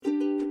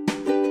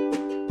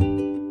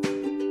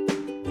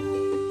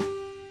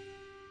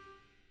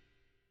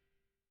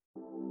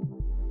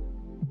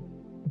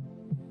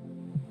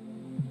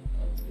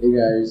Hey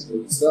guys,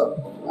 what's up?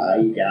 How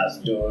you guys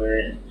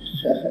doing?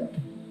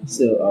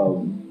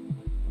 So,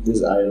 this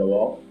is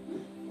Ayolawal,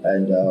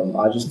 and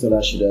I just thought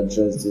I should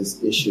address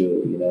this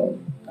issue.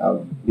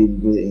 I've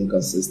been really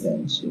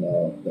inconsistent.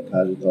 The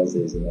casual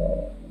Thursdays.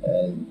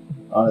 And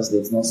honestly,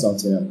 it's not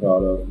something I'm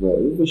proud of. But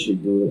if we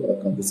should do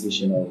a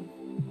competition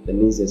of the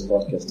laziest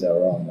podcaster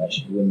around, I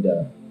should win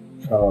that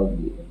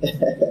proudly.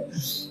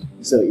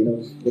 So,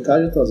 the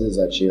casual Thursdays is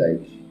actually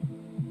like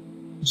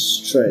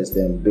stressed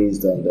and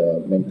based on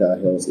the mental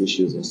health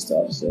issues and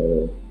stuff.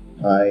 So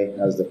I,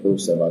 as the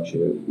host of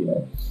actually,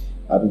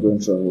 I've been going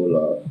through a whole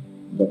lot.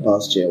 The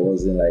past year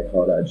wasn't like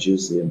all that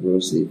juicy and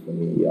rosy for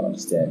me, you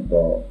understand.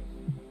 But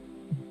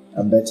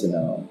I'm better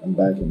now. I'm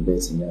back in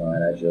better now,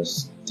 and I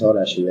just thought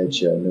I should let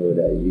you all know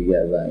that you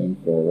guys are in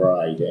for a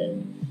ride,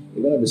 and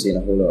you're gonna be seeing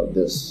a whole lot of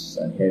this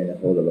and hearing a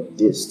whole lot of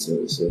this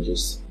too. So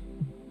just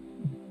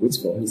wait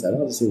for it. I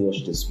don't have to say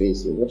watch this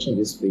space. You're watching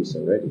this space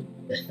already.